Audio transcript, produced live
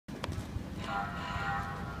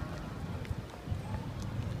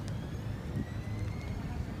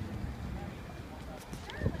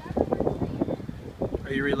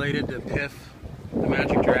Are you related to Piff, the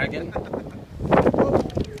magic dragon?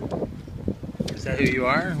 Is that who you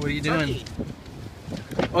are? What are you doing?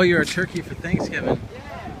 Turkey. Oh, you're a turkey for Thanksgiving.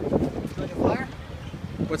 Yeah. Like a flyer?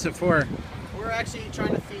 What's it for? We're actually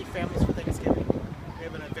trying to feed families for Thanksgiving. We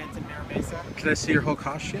have an event in Mira Mesa. Can I see your whole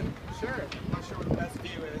costume? Sure. I'm not sure what the best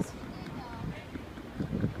view is.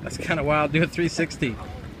 That's kind of wild. Do a 360.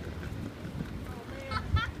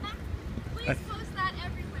 Please post that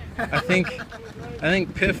everywhere. I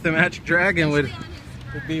think Piff the Magic Dragon would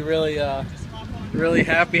be really really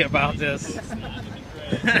happy about this.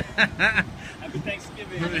 Happy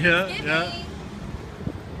Thanksgiving. Yeah.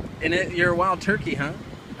 And you're a wild turkey, huh?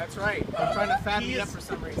 That's right. I'm trying to fatten you up for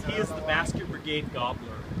some reason. He is the Basket Brigade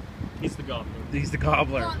gobbler. He's the gobbler. He's the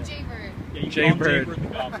gobbler. Call him Jaybird. Yeah, you Jaybird. call him Jaybird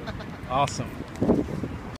the gobbler. Awesome.